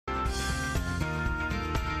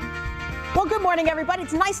Well, good morning, everybody.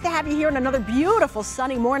 It's nice to have you here on another beautiful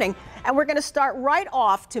sunny morning. And we're going to start right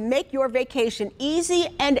off to make your vacation easy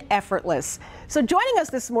and effortless. So joining us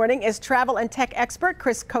this morning is travel and tech expert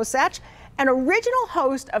Kris Kosach, an original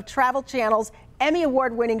host of Travel Channel's Emmy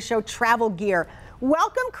Award-winning show Travel Gear.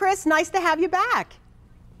 Welcome, Kris. Nice to have you back.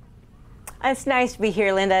 It's nice to be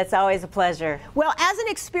here, Linda. It's always a pleasure. Well, as an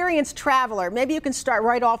experienced traveler, maybe you can start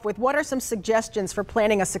right off with what are some suggestions for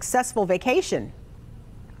planning a successful vacation?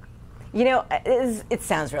 You know, it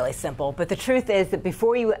sounds really simple, but the truth is that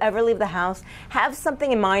before you ever leave the house, have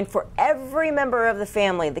something in mind for every member of the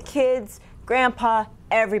family, the kids, grandpa,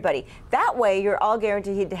 everybody. That way, you're all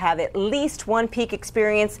guaranteed to have at least one peak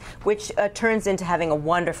experience, which turns into having a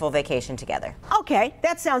wonderful vacation together. Okay,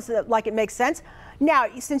 that sounds like it makes sense. Now,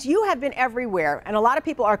 since you have been everywhere, and a lot of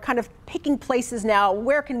people are kind of picking places now,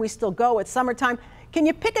 where can we still go? It's summertime. Can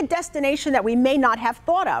you pick a destination that we may not have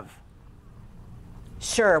thought of?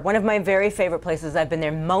 Sure. One of my very favorite places. I've been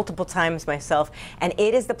there multiple times myself, and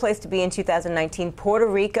it is the place to be in 2019, Puerto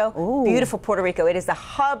Rico. Ooh. Beautiful Puerto Rico. It is the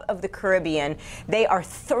hub of the Caribbean. They are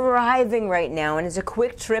thriving right now, and it's a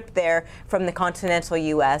quick trip there from the continental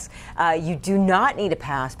U.S. You do not need a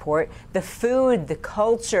passport. The food, the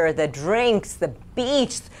culture, the drinks, the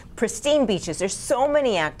beach, pristine beaches. There's so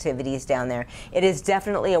many activities down there. It is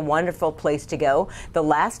definitely a wonderful place to go. The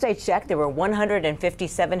last I checked, there were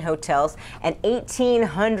 157 hotels and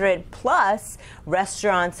 1,800 plus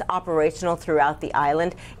restaurants operational throughout the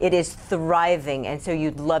island. It is thriving, and so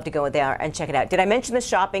you'd love to go there and check it out. Did I mention the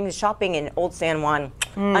shopping? The shopping in Old San Juan,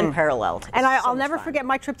 unparalleled. And I'll never forget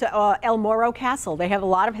my trip to El Morro Castle. They have a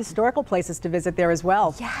lot of historical places to visit there as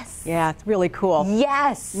well. Yes. Yeah, it's really cool.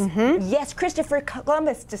 Yes. Yes, Christopher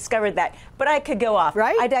Columbus discovered that, but I could go off.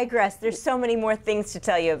 Right? I digress. There's so many more things to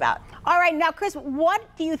tell you about. All right, now, Kris,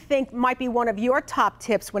 what do you think might be one of your top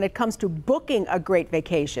tips when it comes to booking a great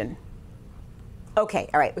vacation? Okay,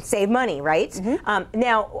 all right, save money, right?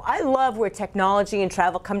 Now, I love where technology and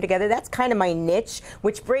travel come together. That's kind of my niche,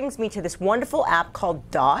 which brings me to this wonderful app called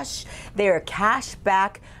Dosh. They're a cash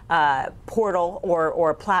back portal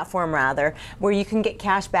or platform rather, where you can get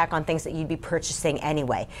cash back on things that you'd be purchasing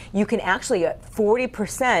anyway. You can actually get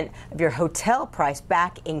 40% of your hotel price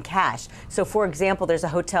back in cash. So for example, there's a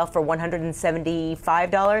hotel for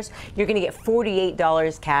 $175. You're gonna get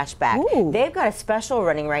 $48 cash back. Ooh. They've got a special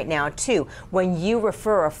running right now too. When you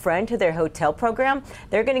refer a friend to their hotel program,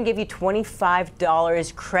 they're gonna give you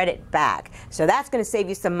 $25 credit back. So that's gonna save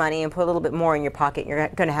you some money and put a little bit more in your pocket. You're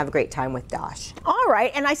gonna have a great time with Dosh. All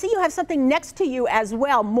right, and I see you have something next to you as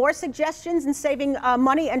well. More suggestions in saving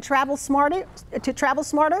money and travel smarter, to travel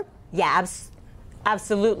smarter? Yeah,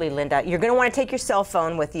 absolutely, Linda. You're going to want to take your cell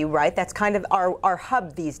phone with you, right? That's kind of our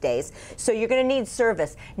hub these days. So you're going to need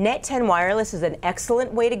service. Net 10 Wireless is an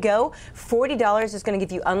excellent way to go. $40 is going to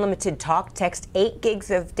give you unlimited talk, text, 8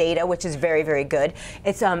 gigs of data, which is very, very good.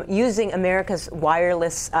 It's using America's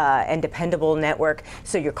wireless and dependable network,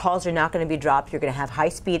 so your calls are not going to be dropped. You're going to have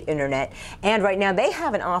high-speed internet. And right now they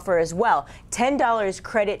have an offer as well. $10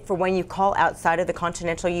 credit for when you call outside of the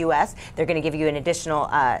continental U.S. They're going to give you an additional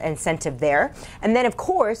incentive there. And then, of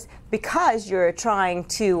course, because you're trying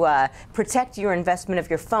to protect your investment of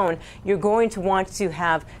your phone, you're going to want to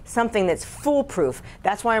have something that's foolproof.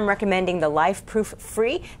 That's why I'm recommending the LifeProof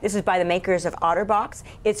Free. This is by the makers of OtterBox.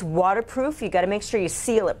 It's waterproof. You got to make sure you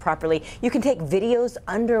seal it properly. You can take videos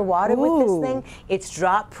underwater with this thing. It's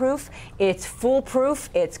drop-proof. It's foolproof.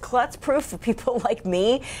 It's klutz-proof for people like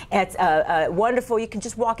me. It's wonderful. You can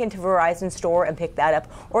just walk into Verizon store and pick that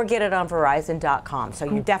up, or get it on Verizon.com. So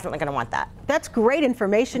you're definitely going to want that. That's great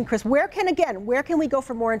information, Kris. Where can we go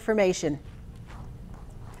for more information?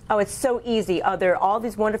 Oh, it's so easy. There are all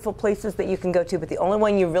these wonderful places that you can go to, but the only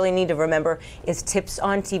one you really need to remember is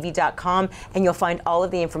tipsontv.com, and you'll find all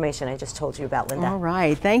of the information I just told you about, Linda. All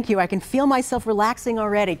right, thank you. I can feel myself relaxing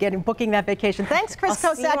already, booking that vacation. Thanks, Kris Kosach.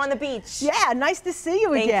 I'll see you on the beach. Yeah, nice to see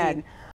you again. Thank you.